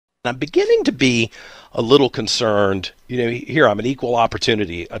I'm beginning to be a little concerned. Here I'm an equal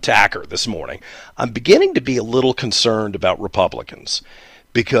opportunity attacker this morning. I'm beginning to be a little concerned about Republicans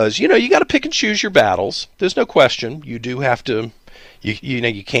because, you got to pick and choose your battles. There's no question. You do have to,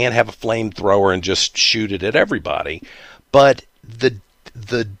 you can't have a flamethrower and just shoot it at everybody. But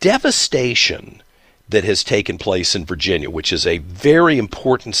the devastation that has taken place in Virginia, which is a very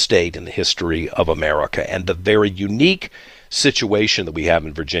important state in the history of America, and the very unique situation that we have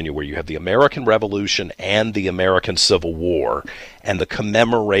in Virginia, where you have the American Revolution and the American Civil War, and the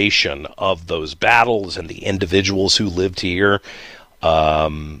commemoration of those battles and the individuals who lived here.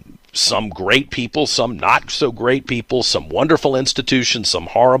 Some great people, some not so great people, some wonderful institutions, some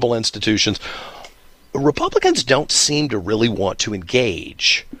horrible institutions. Republicans don't seem to really want to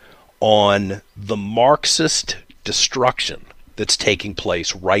engage on the Marxist destruction that's taking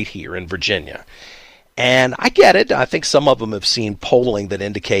place right here in Virginia. And I get it. I think some of them have seen polling that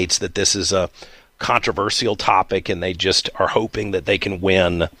indicates that this is a controversial topic and they just are hoping that they can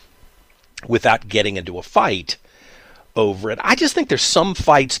win without getting into a fight over it. I just think there's some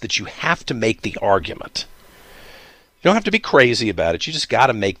fights that you have to make the argument. You don't have to be crazy about it. You just got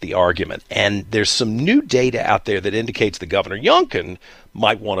to make the argument. And there's some new data out there that indicates that Governor Youngkin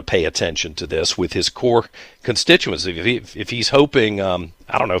might want to pay attention to this with his core constituents. If he's hoping,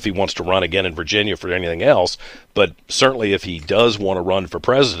 I don't know if he wants to run again in Virginia for anything else, but certainly if he does want to run for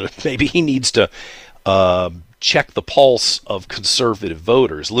president, maybe he needs to check the pulse of conservative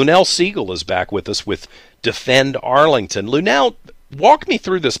voters. Lunell Siegel is back with us with Defend Arlington. Lunell, walk me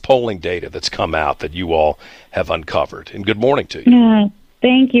through this polling data that's come out that you all have uncovered. And good morning to you. Yeah,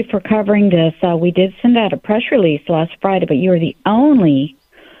 thank you for covering this. We did send out a press release last Friday, but you are the only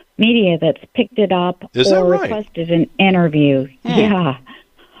media that's picked it up or requested an interview. Yeah.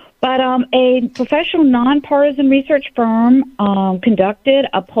 But a professional nonpartisan research firm conducted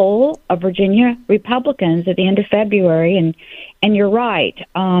a poll of Virginia Republicans at the end of February, and you're right.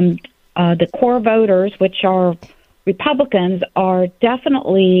 The core voters, which are Republicans, are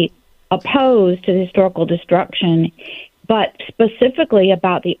definitely opposed to the historical destruction, but specifically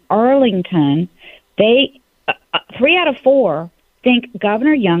about the Arlington, they 3 out of 4 think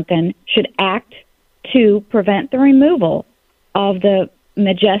Governor Youngkin should act to prevent the removal of the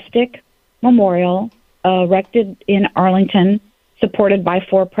majestic memorial erected in Arlington, supported by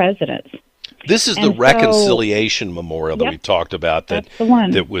 4 presidents. This is the Reconciliation Memorial that we've talked about that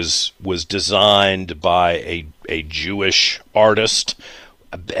was designed by a Jewish artist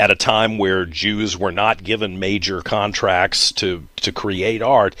at a time where Jews were not given major contracts to create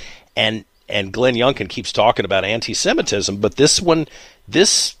art. And Glenn Youngkin keeps talking about anti-Semitism, but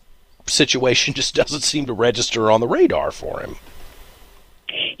this situation just doesn't seem to register on the radar for him.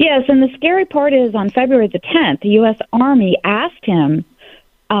 Yes, and the scary part is on February the 10th, the U.S. Army asked him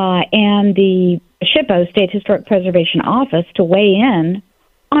and the SHPO, State Historic Preservation Office, to weigh in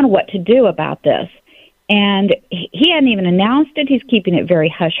on what to do about this. And he hadn't even announced it. He's keeping it very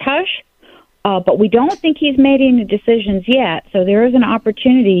hush-hush. But we don't think he's made any decisions yet. So there is an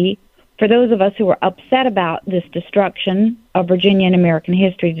opportunity for those of us who are upset about this destruction of Virginia and American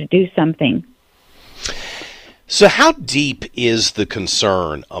history to do something. So how deep is the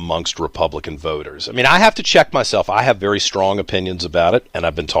concern amongst Republican voters? I mean, I have to check myself. I have very strong opinions about it, and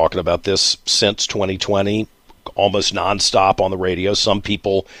I've been talking about this since 2020, almost nonstop on the radio. Some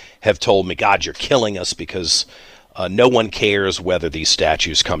people have told me, God, you're killing us because no one cares whether these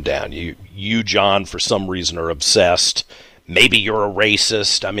statues come down. You, John, for some reason are obsessed. Maybe you're a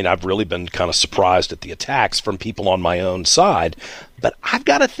racist. I mean, I've really been kind of surprised at the attacks from people on my own side. But I've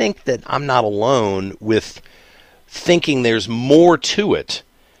got to think that I'm not alone with thinking there's more to it.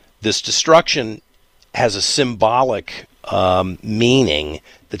 This destruction has a symbolic meaning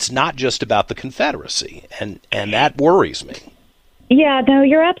that's not just about the Confederacy, and that worries me. Yeah, no,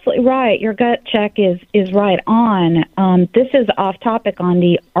 you're absolutely right. Your gut check is right on. This is off topic on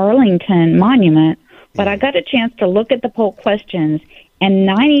the Arlington Monument, but I got a chance to look at the poll questions, and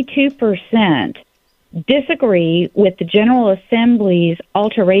 92% disagree with the General Assembly's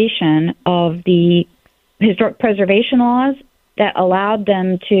alteration of the historic preservation laws that allowed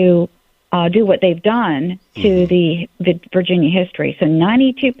them to do what they've done to the Virginia history. So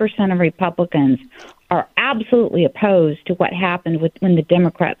 92% of Republicans are absolutely opposed to what happened when the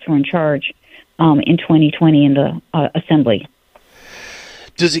Democrats were in charge in 2020 in the Assembly.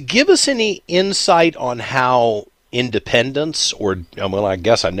 Does it give us any insight on how independents, or, well, I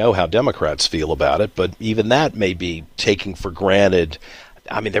guess I know how Democrats feel about it, but even that may be taking for granted?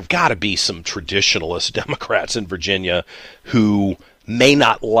 I mean, there've got to be some traditionalist Democrats in Virginia who may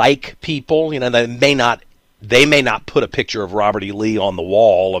not like people, they may not they may not put a picture of Robert E. Lee on the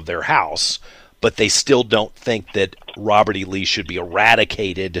wall of their house, but they still don't think that Robert E. Lee should be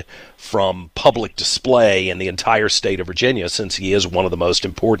eradicated from public display in the entire state of Virginia, since he is one of the most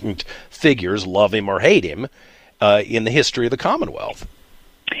important figures, love him or hate him, in the history of the Commonwealth.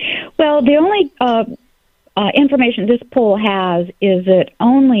 Well, the only information this poll has is that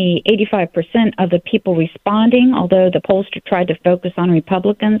only 85% of the people responding, although the pollster tried to focus on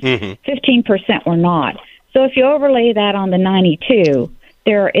Republicans, 15% were not. So if you overlay that on the 92,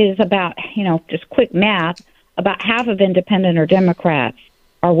 there is about, just quick math, about half of independent or Democrats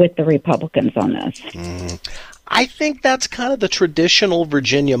are with the Republicans on this. I think that's kind of the traditional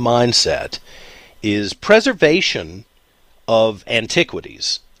Virginia mindset, is preservation of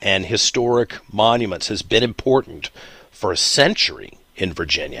antiquities and historic monuments has been important for a century in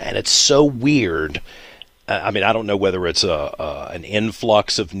Virginia. And it's so weird. I mean, I don't know whether it's an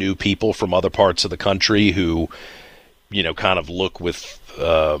influx of new people from other parts of the country who, kind of look with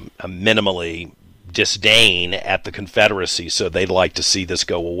a minimally disdain at the Confederacy, so they'd like to see this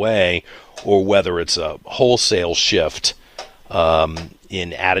go away, or whether it's a wholesale shift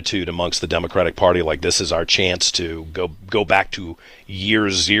in attitude amongst the Democratic Party, like this is our chance to go back to year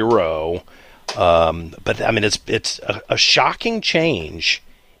zero. But I mean, it's a shocking change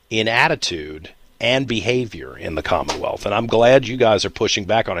in attitude and behavior in the Commonwealth, and I'm glad you guys are pushing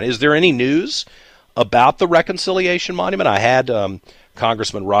back on it. Is there any news about the Reconciliation Monument? I had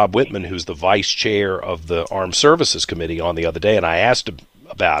Congressman Rob Whitman, who's the vice chair of the Armed Services Committee, on the other day, and I asked him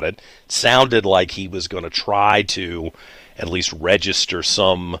about it. It sounded like he was going to try to at least register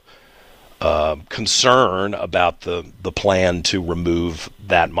some concern about the plan to remove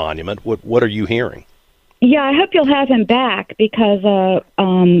that monument. What are you hearing? Yeah, I hope you'll have him back, because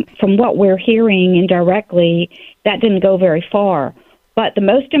from what we're hearing indirectly, that didn't go very far. But the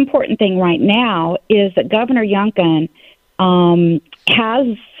most important thing right now is that Governor Youngkin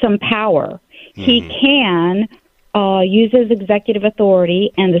has some power. He can use his executive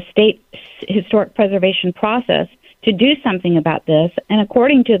authority and the state historic preservation process to do something about this. And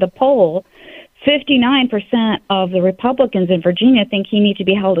according to the poll, 59% of the Republicans in Virginia think he needs to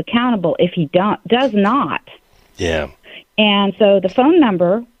be held accountable if he does not. Yeah. And so the phone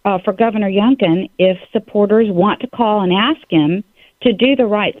number for Governor Youngkin, if supporters want to call and ask him to do the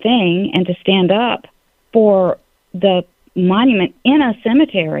right thing and to stand up for the monument in a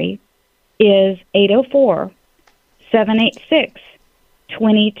cemetery, is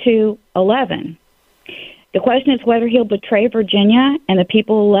 804-786-2211. The question is whether he'll betray Virginia and the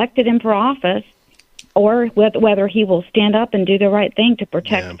people who elected him for office, or whether he will stand up and do the right thing to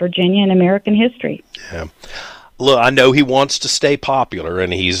protect Virginia and American history. Yeah. Look, I know he wants to stay popular,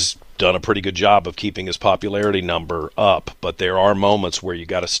 and he's done a pretty good job of keeping his popularity number up, but there are moments where you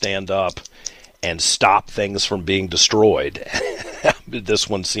got to stand up and stop things from being destroyed. This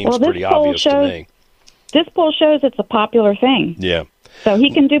one seems pretty obvious to me. This poll shows it's a popular thing. Yeah. So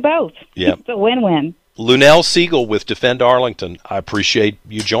he can do both. Yeah. It's a win-win. Lunell Siegel with Defend Arlington, I appreciate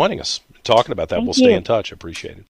you joining us, talking about that. We'll stay in touch. Appreciate it.